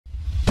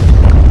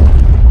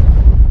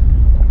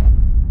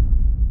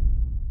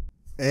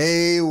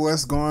Hey,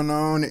 what's going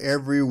on,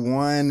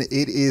 everyone?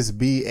 It is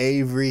B.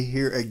 Avery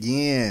here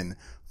again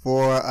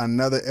for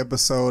another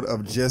episode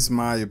of Just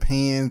My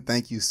Opinion.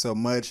 Thank you so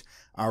much.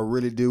 I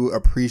really do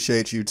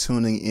appreciate you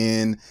tuning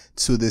in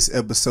to this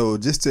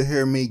episode just to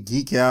hear me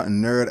geek out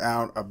and nerd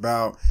out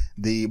about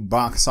the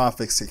box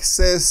office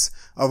success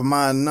of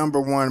my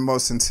 #1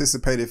 most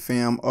anticipated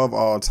film of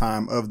all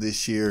time of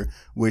this year,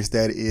 which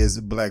that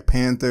is Black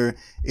Panther.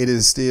 It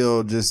is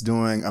still just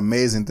doing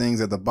amazing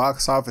things at the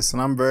box office,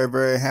 and I'm very,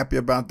 very happy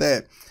about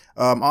that.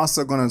 I'm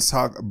also going to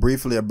talk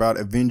briefly about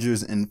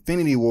Avengers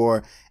Infinity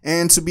War.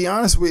 And to be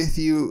honest with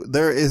you,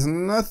 there is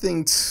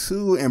nothing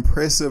too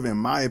impressive, in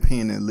my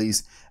opinion at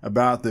least,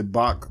 about the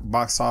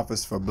box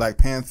office for Black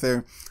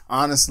Panther.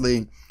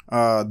 Honestly,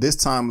 this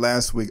time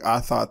last week,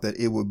 I thought that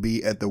it would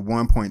be at the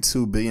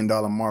 $1.2 billion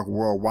mark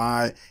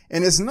worldwide.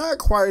 And it's not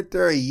quite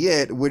there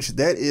yet, which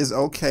that is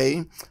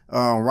okay.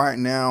 Right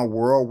now,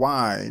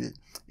 worldwide,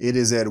 it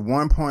is at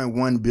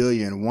 1.1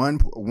 billion,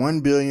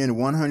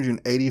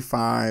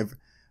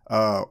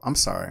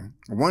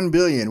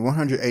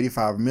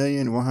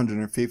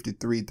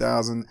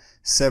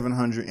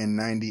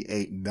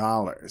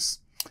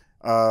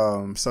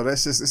 So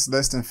that's just, it's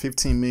less than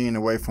 15 million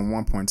away from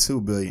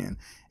 1.2 billion.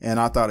 And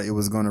I thought it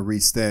was going to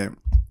reach that.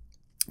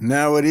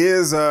 Now it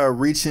is,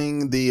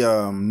 reaching the,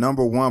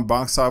 #1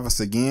 box office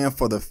again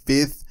for the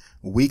fifth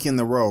week in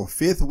a row.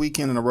 Fifth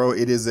weekend in a row,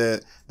 it is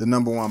at the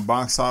 #1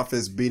 box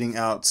office, beating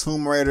out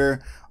Tomb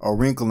Raider, A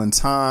Wrinkle in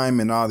Time,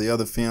 and all the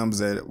other films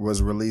that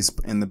was released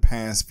in the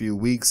past few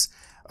weeks.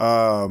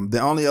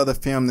 The only other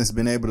film that's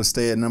been able to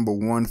stay at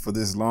 #1 for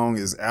this long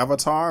is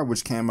Avatar,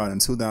 which came out in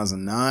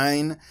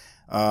 2009.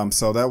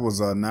 So that was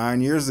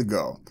 9 years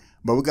ago.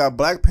 But we got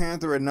Black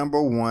Panther at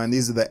 #1.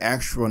 These are the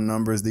actual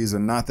numbers. These are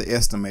not the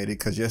estimated,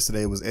 because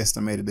yesterday it was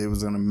estimated it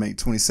was going to make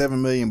 27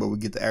 million, but we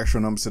get the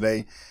actual numbers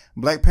today.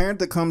 Black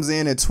Panther comes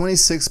in at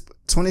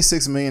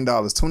 $26 million.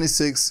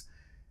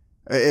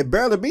 It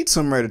barely beat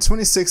Tomb Raider,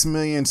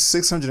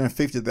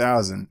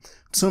 26,650,000.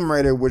 Tomb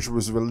Raider, which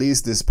was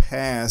released this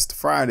past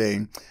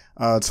Friday,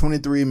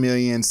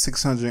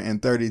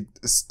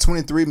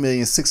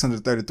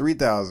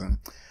 23,633,000.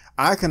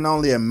 I Can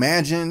Only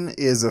Imagine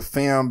is a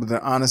film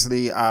that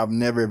honestly I've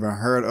never even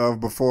heard of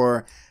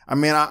before. I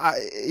mean,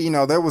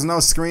 there was no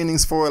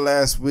screenings for it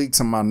last week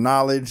to my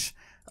knowledge.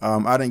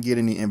 I didn't get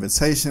any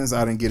invitations.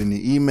 I didn't get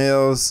any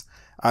emails.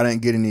 I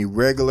didn't get any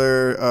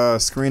regular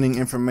screening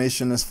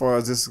information as far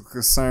as this is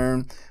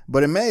concerned.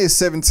 But it made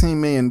 $17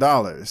 million.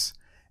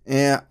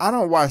 And I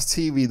don't watch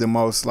TV the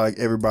most like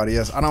everybody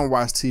else. I don't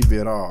watch TV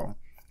at all.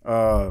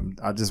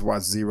 I just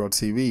watch zero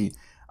TV.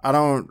 I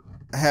don't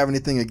have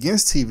anything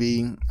against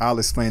TV. I'll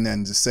explain that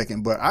in just a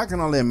second. But I Can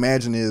Only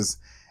Imagine is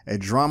a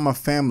drama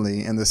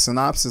family. And the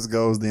synopsis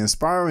goes, the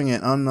inspiring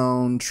and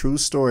unknown true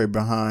story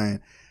behind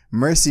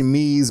Mercy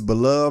Me's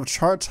beloved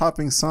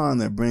chart-topping song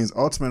that brings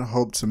ultimate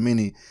hope to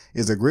many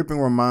is a gripping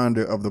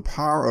reminder of the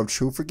power of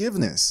true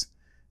forgiveness.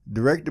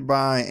 Directed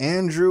by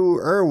Andrew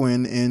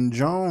Irwin and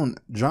John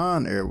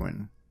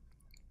Irwin.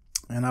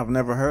 And I've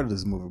never heard of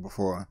this movie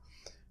before.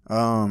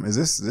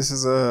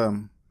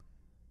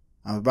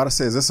 I was about to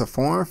say, is this a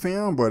foreign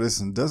film? But it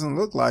doesn't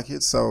look like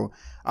it. So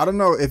I don't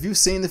know if you've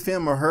seen the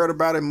film or heard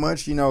about it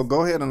much.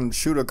 Go ahead and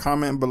shoot a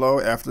comment below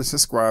after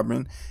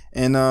subscribing,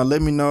 and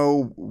let me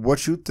know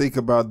what you think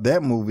about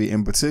that movie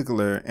in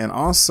particular. And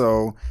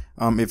also,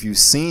 if you've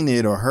seen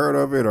it or heard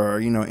of it or,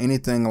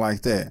 anything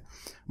like that.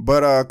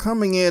 But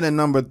coming in at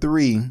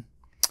 #3,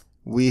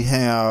 we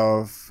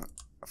have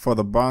for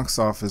the box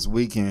office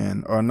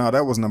weekend, or no,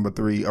 that was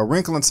 #3. A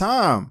Wrinkle in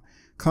Time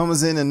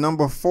comes in at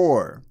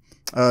 #4.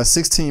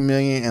 16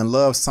 million, and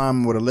Love,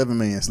 Simon with 11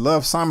 million.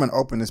 Love, Simon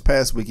opened this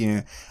past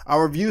weekend. I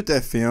reviewed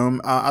that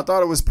film. I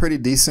thought it was pretty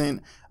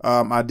decent.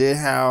 I did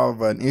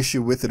have an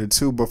issue with it or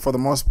two, but for the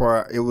most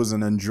part, it was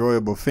an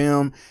enjoyable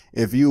film.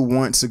 If you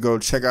want to go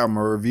check out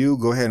my review,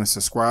 go ahead and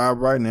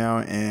subscribe right now,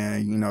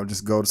 and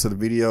just go to the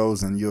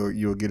videos and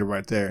you'll get it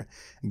right there.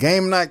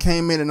 Game Night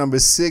came in at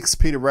 #6.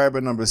 Peter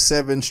Rabbit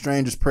 #7.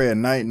 Strangers Pray at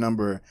Night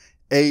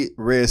 #8.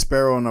 Red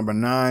Sparrow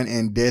 #9,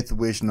 and Death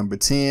Wish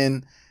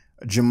 #10.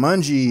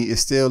 Jumanji is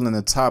still in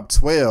the top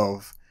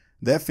 12.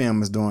 That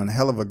film is doing a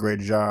hell of a great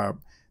job.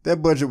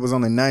 That budget was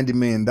only $90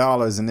 million,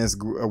 and its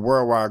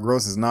worldwide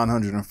gross is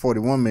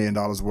 $941 million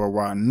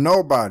worldwide.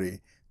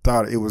 Nobody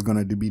thought it was going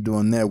to be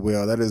doing that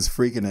well. That is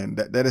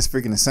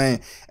freaking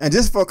insane. And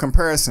just for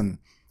comparison,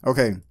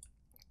 okay,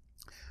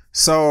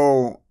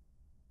 so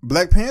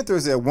Black Panther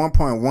is at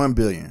 1.1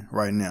 billion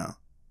right now.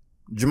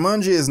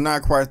 Jumanji is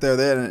not quite there.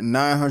 They're at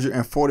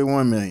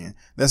 941 million.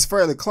 That's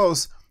fairly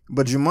close.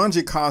 But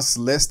Jumanji costs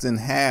less than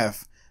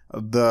half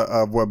of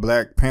what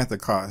Black Panther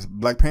cost.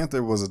 Black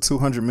Panther was a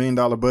 $200 million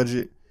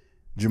budget.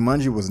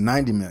 Jumanji was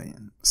 $90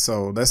 million.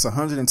 So that's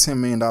 $110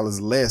 million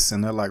less,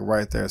 and they're like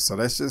right there. So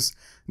that's just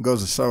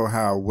goes to show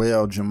how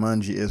well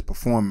Jumanji is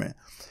performing.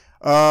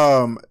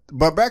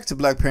 But back to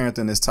Black Panther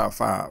in this top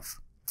 5.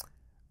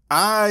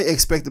 I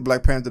expected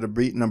Black Panther to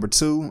beat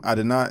 #2. I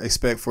did not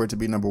expect for it to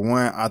be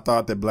 #1. I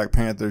thought that Black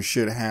Panther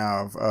should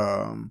have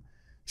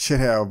should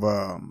have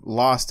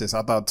lost this.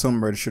 I thought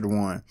Tomb Raider should have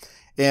won.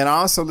 And I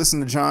also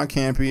listened to John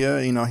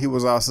Campea. You know, he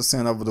was also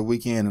saying over the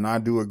weekend, and I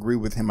do agree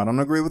with him. I don't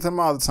agree with him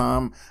all the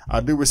time. I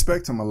do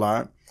respect him a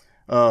lot.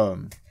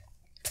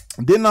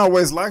 Didn't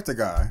always like the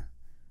guy,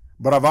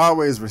 but I've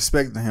always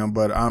respected him.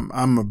 But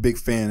I'm a big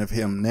fan of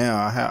him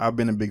now. I've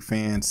been a big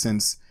fan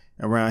since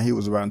he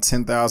was around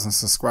 10,000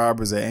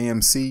 subscribers at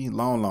AMC,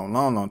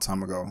 long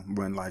time ago.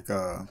 When like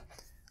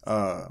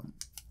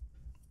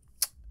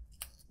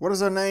what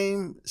is her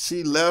name?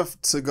 She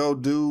left to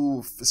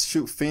go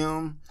shoot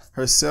film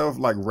herself,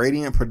 like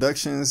Radiant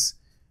Productions.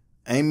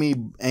 Amy,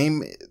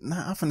 I'm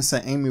finna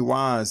say Amy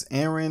Wise,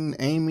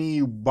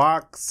 Amy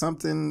Bach,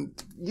 something.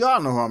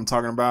 Y'all know who I'm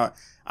talking about.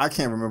 I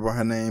can't remember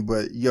her name,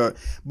 but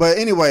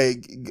anyway,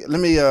 let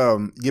me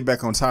get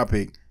back on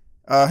topic.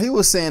 He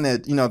was saying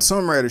that, you know,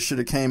 Tomb Raider should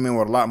have came in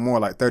with a lot more,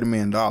 like $30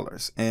 million,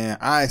 and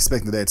I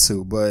expected that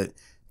too. But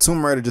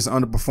Tomb Raider just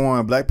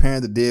underperformed. Black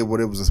Panther did what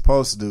it was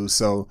supposed to do,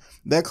 so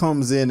that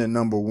comes in at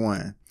number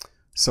 1.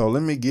 So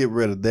let me get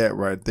rid of that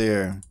right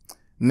there.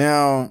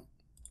 Now,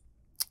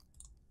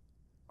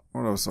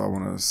 what else I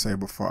want to say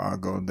before I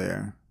go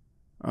there?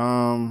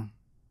 No,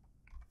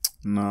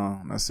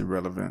 that's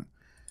irrelevant.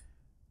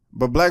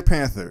 But Black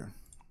Panther,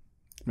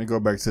 let me go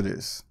back to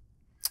this.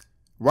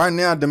 Right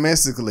now,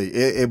 domestically,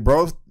 it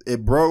broke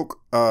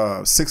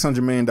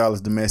 $600 million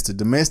domestic.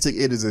 Domestic,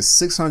 it is at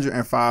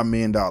 $605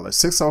 million.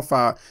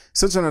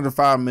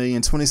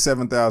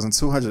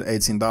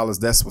 $605,027,218.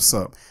 That's what's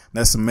up.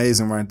 That's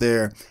amazing right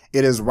there.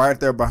 It is right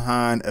there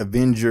behind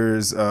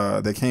Avengers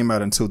that came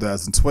out in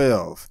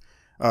 2012,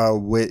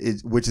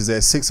 which is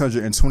at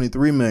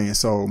 $623 million.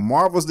 So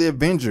Marvel's The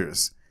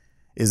Avengers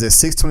is at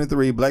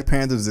 623. Black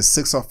Panther is at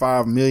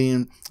 605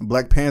 million.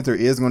 Black Panther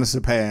is going to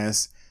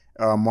surpass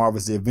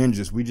Marvel's The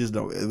Avengers. We just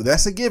don't.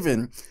 That's a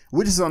given.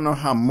 We just don't know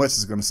how much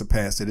it's going to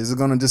surpass it. Is it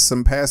going to just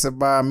surpass it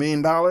by $1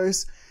 million,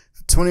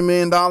 $20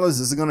 million?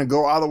 Is it going to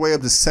go all the way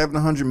up to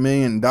 $700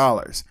 million?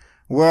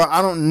 Well,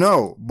 I don't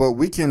know, but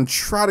we can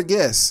try to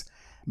guess,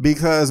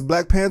 because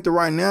Black Panther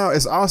right now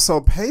is also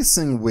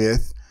pacing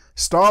with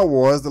Star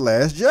Wars: The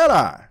Last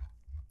Jedi.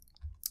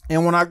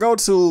 And when I go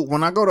to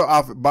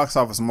Box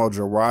Office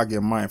Mojo, where I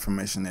get my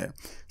information at,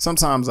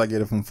 sometimes I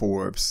get it from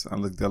Forbes. I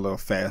looked at a little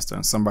faster,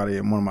 and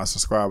one of my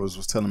subscribers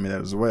was telling me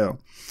that as well.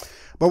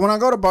 But when I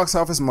go to Box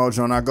Office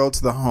Mojo and I go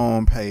to the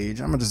home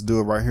page, I'm going to just do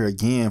it right here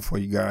again for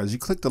you guys. You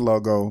click the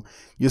logo,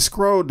 you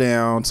scroll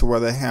down to where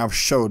they have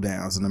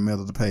showdowns in the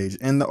middle of the page.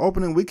 And the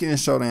opening weekend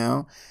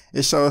showdown,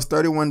 it shows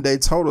 31-day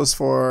totals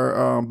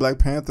for Black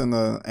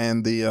Panther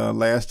and the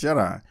Last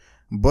Jedi.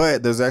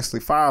 But there's actually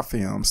 5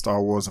 films: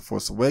 Star Wars: The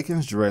Force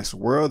Awakens, Jurassic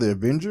World, The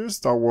Avengers,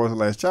 Star Wars: The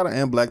Last Jedi,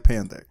 and Black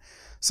Panther.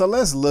 So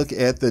let's look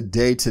at the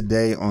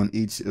day-to-day on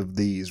each of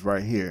these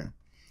right here.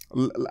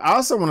 I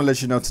also want to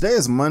let you know, today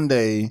is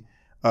Monday,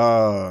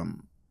 March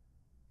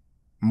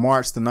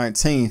the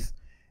 19th.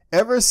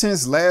 Ever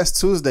since last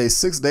Tuesday,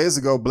 6 days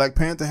ago, Black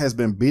Panther has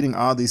been beating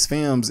all these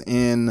films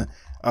in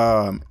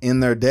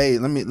their day.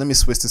 Let me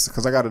switch this,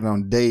 because I got it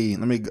on day.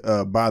 Let me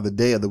by the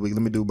day of the week.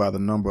 Let me do by the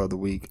number of the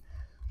week.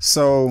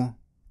 So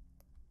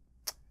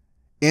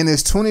in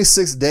its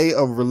 26th day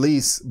of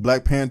release,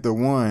 Black Panther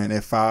won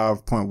at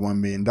 $5.1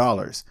 million.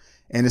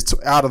 And it's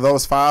out of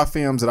those 5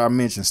 films that I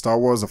mentioned: Star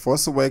Wars: The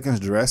Force Awakens,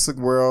 Jurassic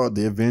World,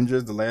 The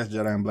Avengers, The Last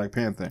Jedi, and Black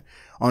Panther.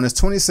 On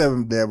its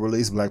 27th day of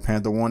release, Black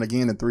Panther won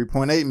again at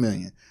 $3.8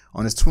 million.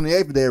 On its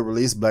 28th day of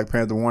release, Black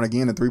Panther won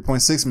again at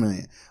 $3.6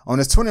 million. On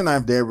its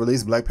 29th day of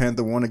release, Black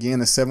Panther won again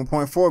at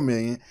 $7.4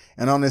 million.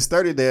 And on its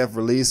 30th day of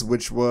release,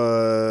 which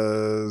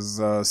was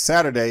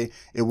Saturday,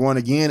 it won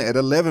again at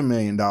 $11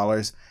 million.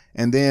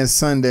 And then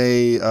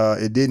Sunday,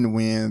 it didn't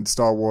win.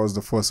 Star Wars: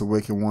 The Force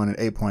Awakens won at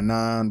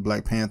 8.9.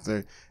 Black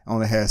Panther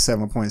only had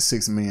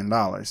 $7.6 million.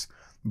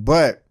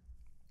 But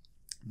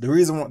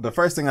the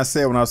first thing I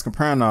said when I was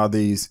comparing all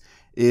these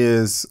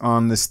is,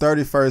 on this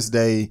 31st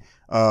day,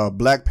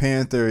 Black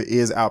Panther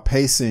is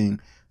outpacing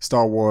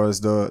Star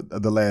Wars: The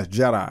Last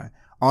Jedi.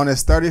 On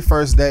its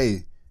 31st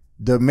day,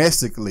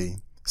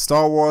 domestically,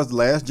 Star Wars: The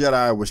Last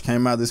Jedi, which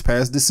came out this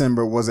past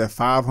December, was at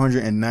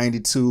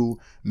 $592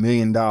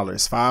 million.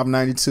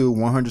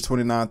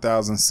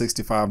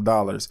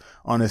 $129,065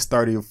 on its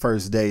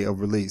 31st day of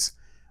release.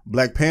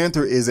 Black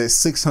Panther is at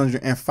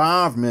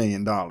 $605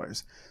 million.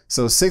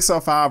 So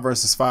 605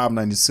 versus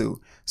 592.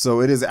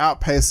 So it is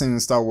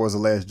outpacing Star Wars: The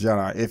Last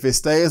Jedi. If it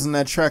stays on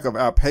that track of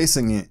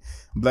outpacing it,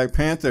 Black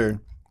Panther,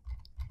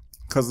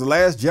 because The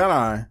Last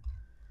Jedi,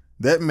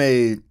 that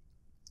made,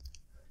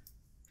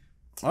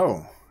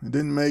 it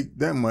didn't make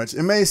that much.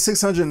 It made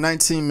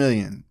 $619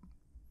 million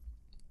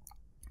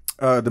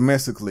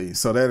domestically.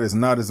 So that is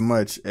not as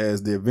much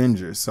as The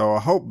Avengers. So I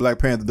hope Black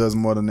Panther does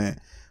more than that.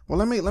 Well,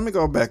 let me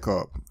go back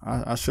up.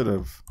 I should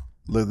have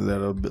looked at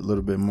that a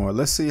little bit more.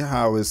 Let's see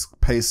how it's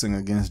pacing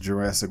against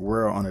Jurassic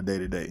World on a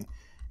day-to-day.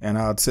 And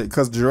I'll take,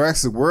 because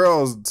Jurassic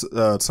World's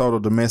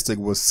total domestic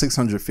was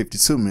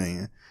 $652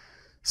 million.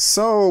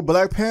 So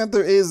Black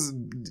Panther is,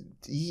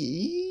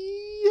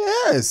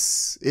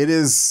 yes, it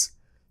is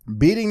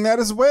beating that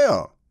as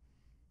well.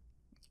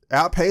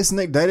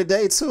 outpacing it day to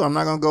day too. I'm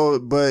not gonna go,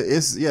 but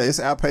it's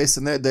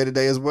outpacing that day to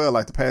day as well,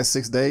 like the past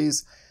 6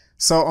 days.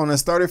 So on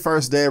its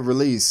 31st day of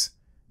release,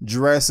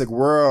 Jurassic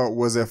World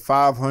was at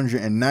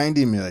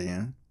 590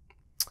 million.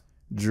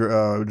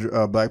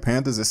 Black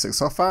Panther's at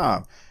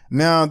 605.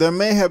 Now there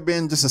may have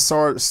been just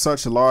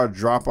such a large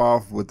drop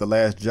off with The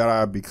Last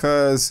Jedi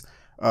because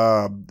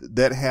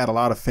that had a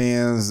lot of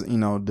fans,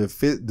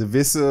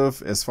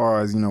 divisive as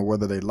far as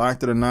whether they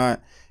liked it or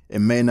not. It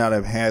may not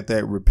have had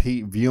that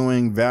repeat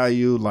viewing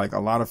value like a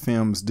lot of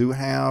films do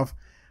have.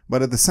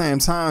 But at the same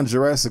time,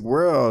 Jurassic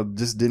World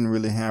just didn't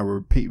really have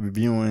repeat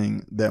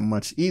viewing that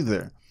much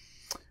either.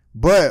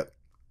 But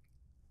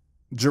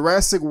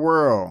Jurassic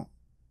World,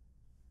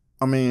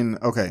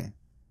 okay.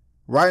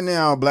 Right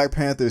now, Black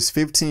Panther is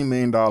 $15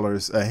 million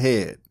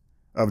ahead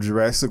of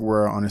Jurassic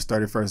World on its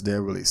 31st day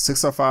of release.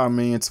 605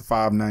 million to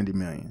 590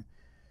 million.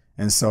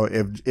 And so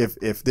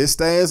if this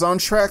stays on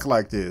track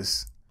like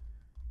this,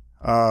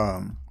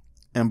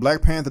 and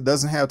Black Panther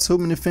doesn't have too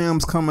many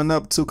films coming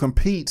up to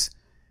compete,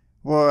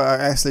 well,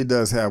 it actually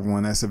does have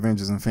one. That's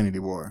Avengers Infinity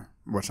War,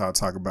 which I'll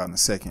talk about in a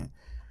second.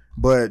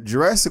 But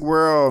Jurassic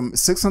World,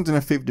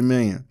 650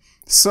 million.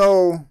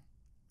 So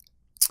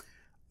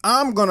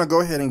I'm going to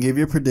go ahead and give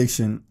you a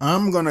prediction.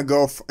 I'm going to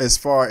go as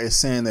far as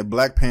saying that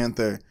Black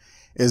Panther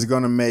is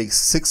going to make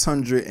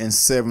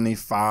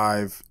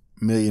 $675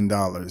 million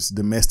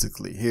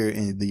domestically here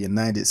in the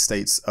United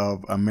States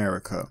of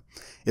America.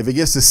 If it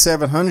gets to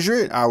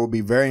 700, I will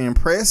be very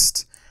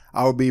impressed.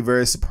 I will be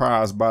very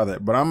surprised by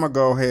that. But I'm going to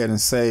go ahead and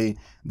say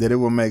that it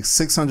will make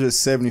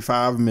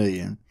 675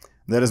 million.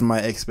 That is my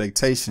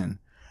expectation.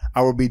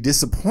 I will be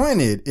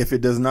disappointed if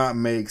it does not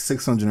make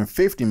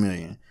 650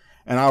 million.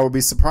 And I will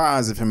be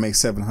surprised if it makes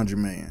 700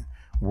 million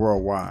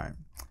worldwide.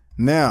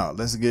 Now,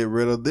 let's get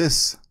rid of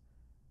this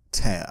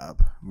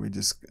tab. We're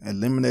just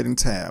eliminating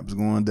tabs,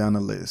 going down the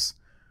list.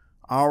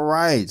 All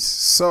right.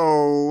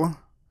 So,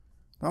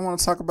 I want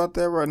to talk about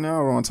that right now.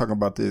 I want to talk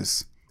about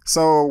this.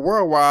 So,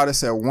 worldwide,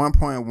 it's at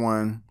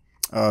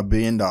 $1.1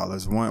 billion.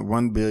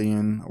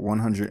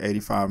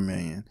 $1,185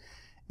 million.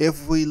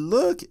 If we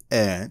look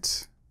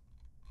at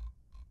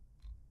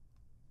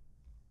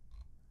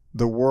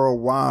the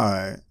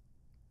worldwide,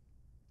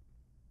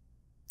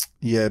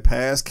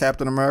 past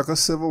Captain America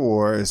Civil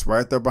War. It's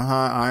right there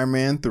behind Iron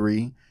Man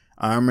 3.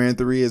 Iron Man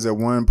 3 is at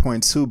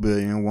 1.2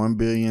 billion,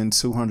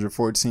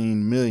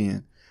 1,214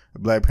 million.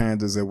 Black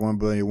Panther's at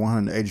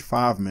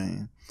 1,185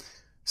 million.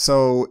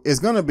 So it's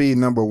going to be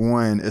number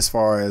one as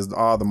far as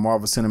all the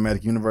Marvel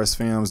Cinematic Universe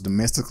films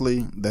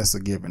domestically. That's a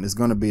given. It's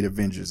going to beat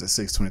Avengers at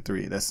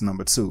 623. That's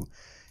number two.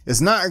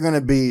 It's not going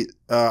to beat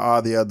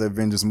all the other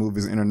Avengers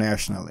movies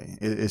internationally.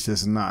 It's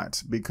just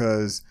not,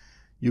 because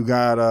you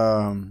got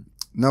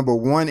number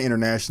one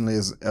internationally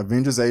is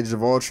Avengers Age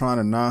of Ultron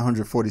at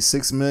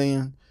 946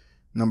 million.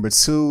 Number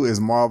two is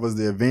Marvel's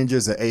The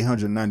Avengers at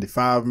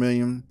 895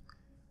 million.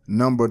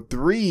 Number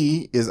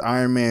three is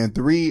Iron Man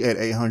 3 at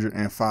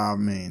 $805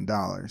 million.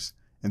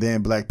 And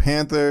then Black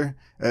Panther,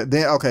 and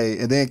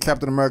then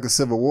Captain America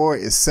Civil War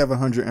is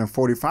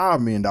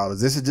 $745 million.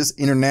 This is just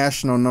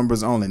international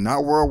numbers only,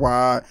 not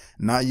worldwide,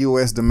 not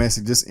US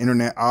domestic, just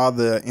all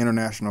the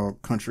international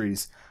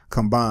countries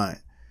combined.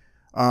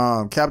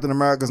 Captain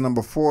America's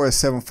number 4 is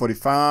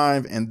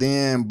 745, and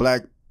then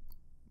Black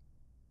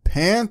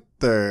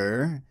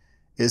Panther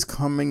is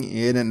coming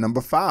in at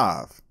number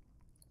 5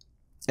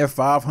 at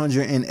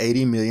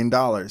 $580 million.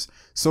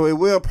 So it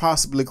will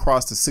possibly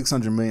cross the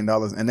 $600 million,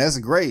 and that's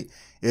great.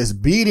 It's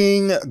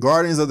beating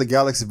Guardians of the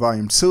Galaxy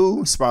Volume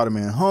 2,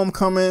 Spider-Man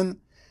Homecoming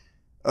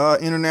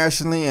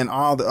internationally, and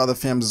all the other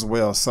films as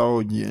well.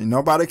 So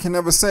nobody can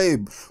ever say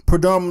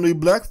predominantly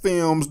black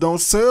films don't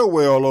sell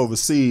well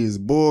overseas.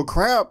 Bull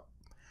crap.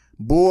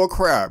 Bull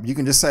crap. You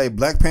can just say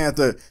Black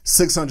Panther,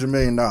 $600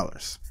 million.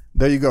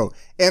 There you go.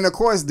 And of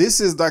course,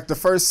 this is like the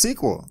first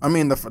sequel. I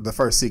mean, the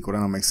first sequel, that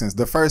don't make sense.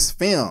 The first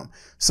film.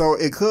 So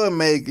it could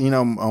make,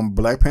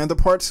 Black Panther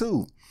Part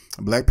 2,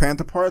 Black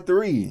Panther Part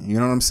 3. You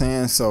know what I'm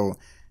saying? So,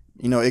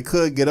 it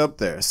could get up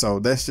there. So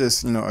that's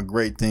just, a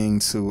great thing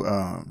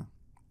to,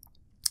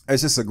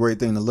 it's just a great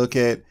thing to look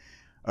at.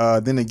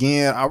 Then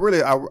again, I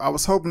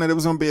was hoping that it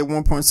was going to be at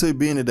 1.2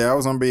 billion today. I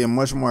was going to be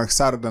much more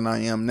excited than I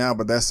am now,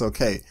 but that's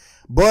okay.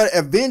 But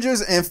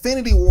Avengers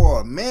Infinity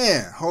War,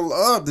 man, hold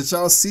up. Did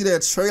y'all see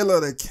that trailer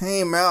that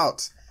came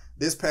out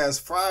this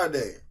past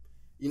Friday?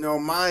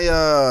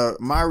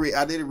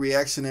 I did a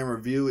reaction and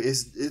review.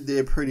 It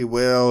did pretty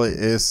well.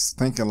 It's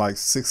thinking like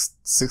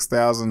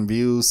 6,000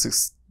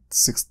 views,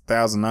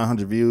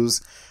 6,900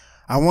 views.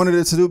 I wanted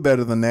it to do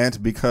better than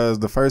that because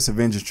the first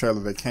Avengers trailer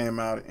that came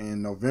out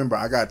in November,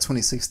 I got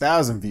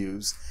 26,000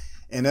 views.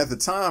 And at the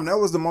time, that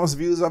was the most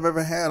views I've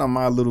ever had on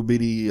my little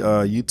bitty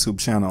YouTube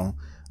channel.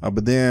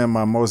 But then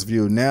my most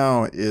viewed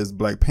now is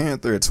Black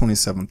Panther at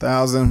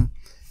 27,000.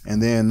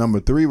 And then number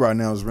 3 right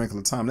now is Wrinkle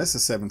of Time. This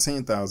is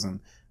 17,000.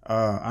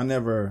 I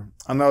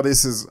know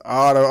this is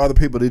all the other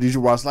people that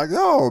you watch like,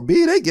 oh,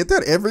 B, they get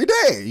that every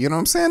day. You know what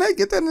I'm saying? They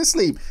get that in their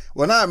sleep.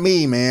 Well, not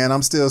me, man.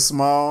 I'm still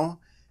small.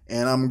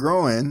 and I'm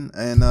growing.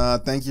 And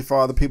thank you for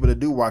all the people that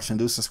do watch and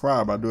do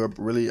subscribe. I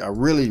really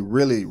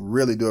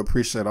do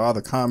appreciate all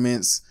the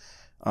comments,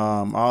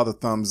 all the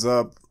thumbs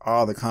up,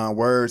 all the kind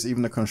words,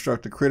 even the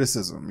constructive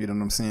criticism. You know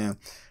what I'm saying?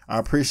 I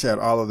appreciate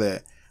all of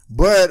that.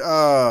 But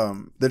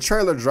the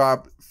trailer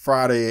dropped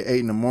Friday at 8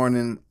 in the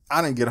morning.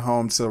 I didn't get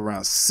home till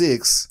around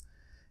 6.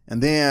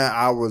 And then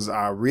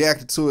I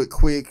reacted to it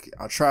quick.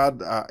 I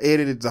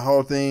edited the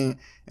whole thing.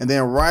 And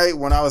then right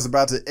when I was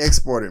about to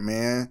export it,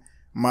 man,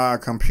 my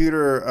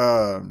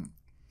computer,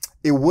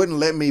 it wouldn't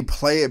let me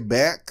play it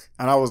back.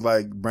 And I was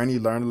like, Brandon,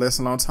 you learned a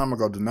lesson a long time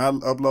ago. Do not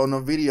upload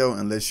no video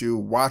unless you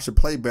watch a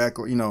playback,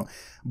 or, you know,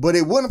 but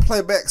it wouldn't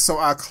play back. So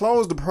I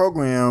closed the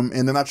program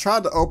and then I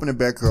tried to open it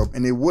back up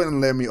and it wouldn't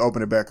let me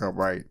open it back up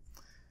right.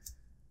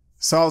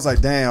 So I was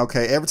like, dang,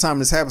 okay, every time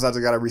this happens, I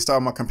just got to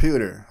restart my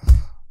computer.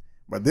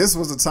 But this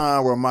was the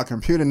time where my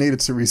computer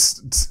needed to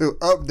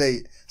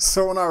update.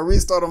 So when I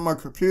restarted my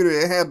computer,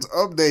 it had to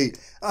update.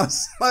 I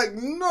was like,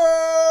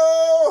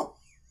 no!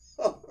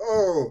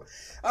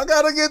 I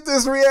gotta get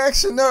this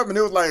reaction up. And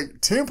it was like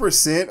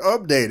 10%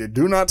 updated.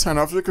 Do not turn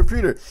off your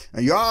computer.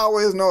 And y'all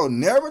always know,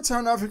 never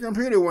turn off your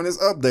computer when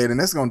it's updated.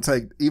 That's gonna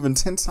take even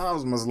 10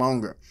 times much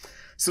longer.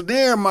 So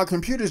then my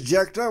computer's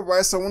jacked up,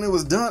 right? So when it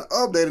was done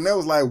updating, it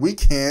was like, we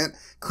can't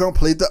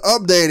complete the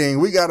updating.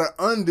 We got to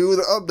undo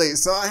the update.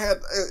 So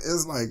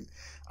it's like,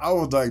 I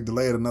was like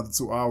delayed another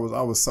 2 hours.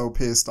 I was so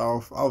pissed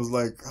off. I was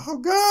like, oh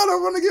God, I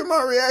want to get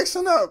my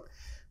reaction up.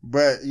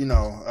 But, you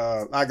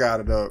know, I got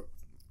it up.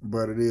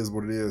 But it is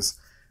what it is.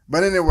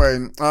 But anyway,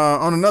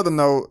 on another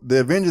note, the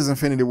Avengers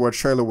Infinity War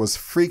trailer was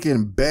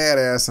freaking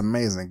badass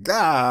amazing.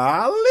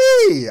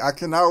 Golly! I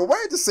cannot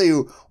wait to see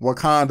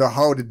Wakanda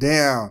hold it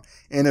down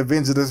in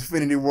Avengers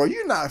Infinity War.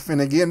 You're not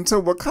finna get into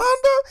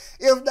Wakanda.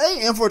 If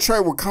they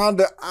infiltrate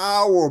Wakanda,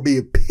 I will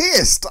be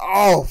pissed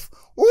off.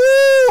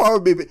 Ooh, I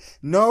would be.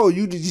 No,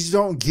 you just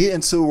don't get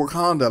into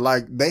Wakanda.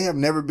 Like, they have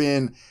never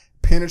been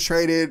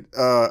penetrated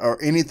or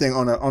anything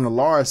on a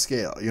large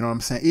scale. You know what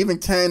I'm saying? Even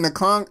Kane the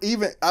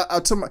Conqueror,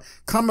 I told my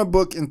comic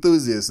book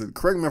enthusiasts,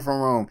 correct me if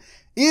I'm wrong,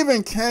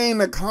 even Kane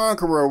the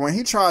Conqueror, when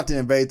he tried to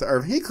invade the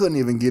Earth, he couldn't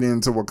even get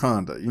into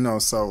Wakanda, you know.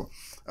 So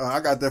I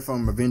got that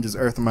from Avengers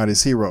Earth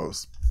Mightiest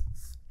Heroes.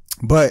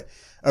 But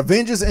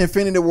Avengers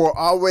Infinity War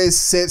always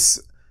sets,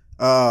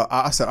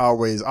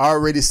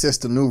 already sets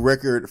the new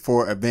record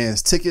for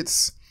advanced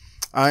tickets.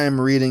 I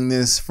am reading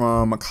this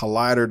from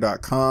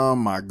Collider.com,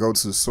 my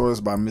go-to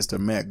source by Mr.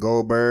 Matt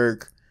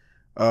Goldberg.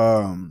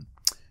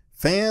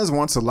 Fans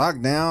want to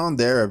lock down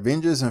their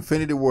Avengers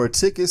Infinity War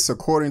tickets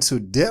according to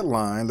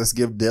Deadline. Let's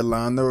give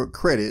Deadline the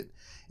credit.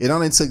 It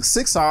only took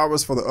 6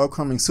 hours for the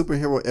upcoming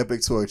superhero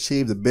epic to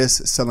achieve the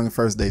best-selling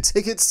first-day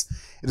tickets.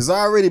 It has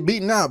already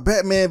beaten out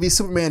Batman v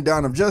Superman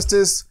Dawn of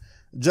Justice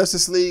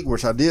League,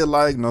 which I did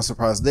like, no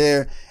surprise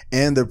there,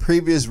 and the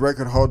previous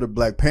record holder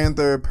Black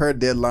Panther, per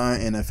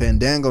Deadline in a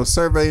Fandango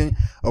survey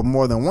of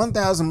more than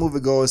 1,000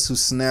 moviegoers who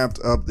snapped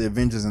up the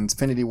Avengers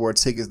Infinity War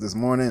tickets this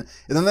morning.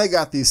 And then they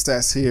got these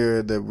stats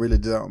here that really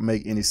don't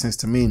make any sense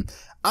to me.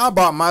 I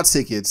bought my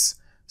tickets,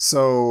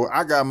 so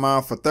I got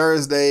mine for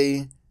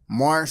Thursday,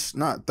 April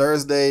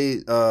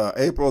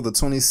the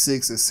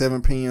 26th at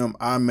 7 p.m.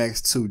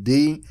 IMAX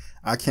 2D.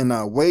 I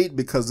cannot wait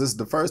because this is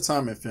the first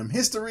time in film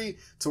history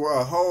to where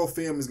a whole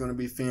film is going to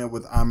be filmed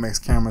with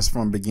IMAX cameras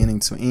from beginning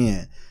to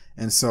end.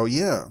 And so,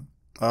 yeah,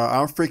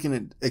 I'm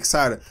freaking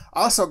excited.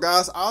 Also,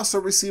 guys, I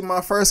also received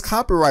my first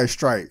copyright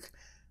strike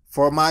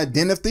for my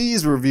Den of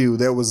Thieves review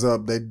that was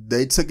up.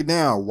 They took it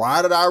down.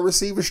 Why did I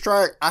receive a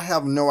strike? I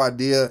have no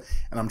idea,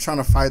 and I'm trying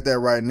to fight that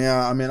right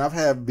now. I mean, I've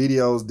had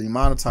videos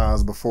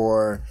demonetized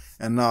before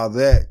and all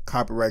that,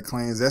 copyright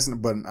claims.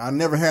 But I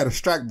never had a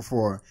strike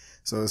before.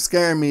 So it's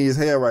scaring me as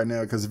hell right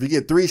now, because if you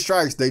get 3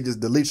 strikes, they just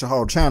delete your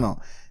whole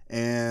channel.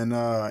 And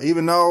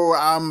even though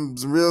I'm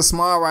real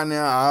small right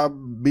now,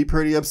 I'd be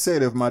pretty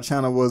upset if my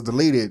channel was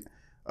deleted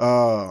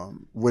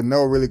with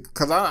no really,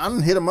 because I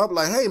didn't hit them up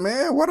like, hey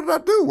man, what did I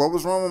do? What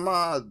was wrong with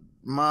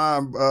my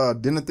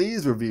Den of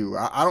Thieves review?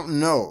 I don't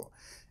know.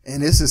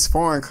 And this is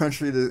foreign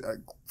country,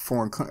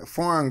 foreign company.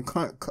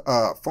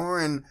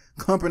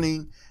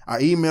 I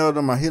emailed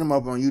them. I hit them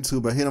up on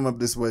YouTube. I hit them up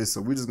this way.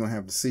 So we're just gonna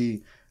have to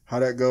see how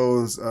that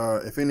goes.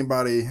 If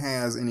anybody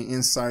has any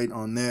insight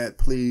on that,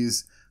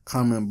 please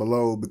comment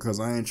below, because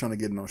I ain't trying to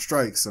get no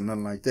strikes or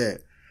nothing like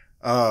that.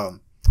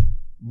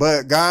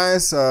 But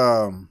guys,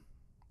 I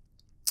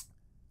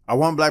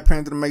want Black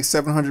Panther to make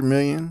 700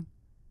 million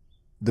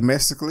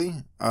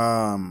domestically.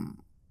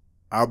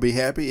 I'll be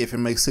happy if it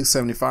makes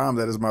 675.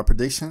 That is my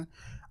prediction.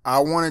 I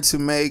want it to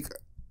make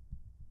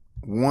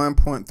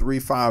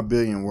 1.35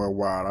 billion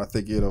worldwide. I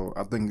think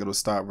it'll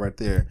stop right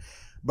there.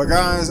 But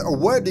guys,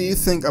 what do you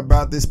think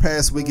about this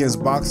past weekend's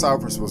box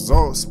office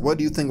results? What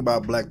do you think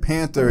about Black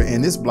Panther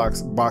and this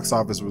box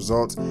office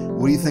results?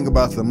 What do you think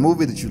about the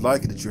movie? Did you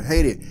like it? Did you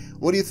hate it?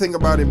 What do you think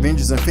about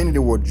Avengers Infinity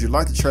War? Did you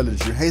like the trailer?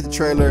 Did you hate the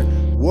trailer?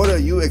 What are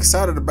you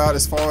excited about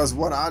as far as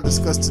what I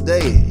discussed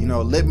today? You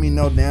know, let me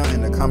know down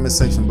in the comment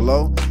section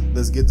below.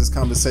 Let's get this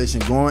conversation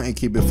going and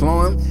keep it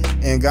flowing.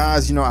 And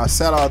guys, you know, I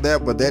said all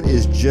that, but that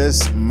is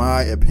just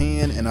my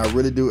opinion, and I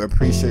really do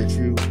appreciate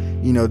you,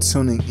 you know,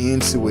 tuning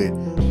into it.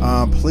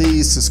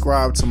 Please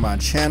subscribe to my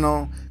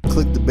channel,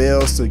 click the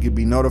bell so you can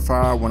be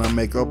notified when I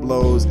make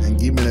uploads, and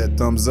give me that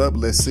thumbs up.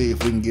 Let's see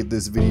if we can get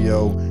this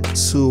video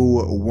to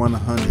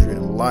 100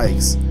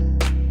 likes.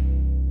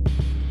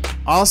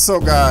 Also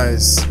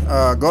guys,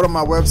 go to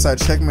my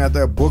website, check me out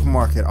there,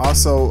 bookmark it.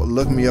 Also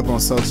look me up on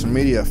social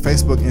media,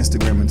 Facebook,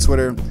 Instagram, and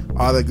Twitter,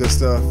 all that good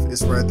stuff.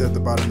 It's right there at the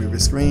bottom of your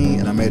screen,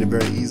 and I made it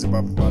very easy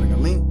by providing a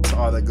link to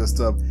all that good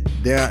stuff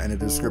down in the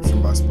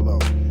description box below.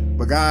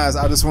 But guys,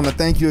 I just want to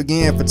thank you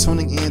again for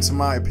tuning in to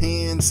my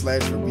opinion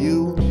slash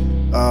review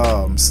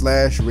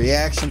slash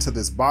reaction to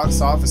this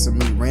box office and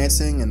me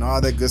ranting and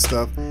all that good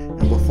stuff.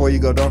 And before you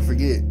go, don't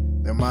forget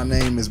that my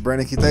name is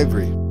Brandon Keith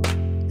Avery,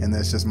 and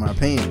that's just my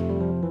opinion.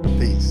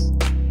 Peace.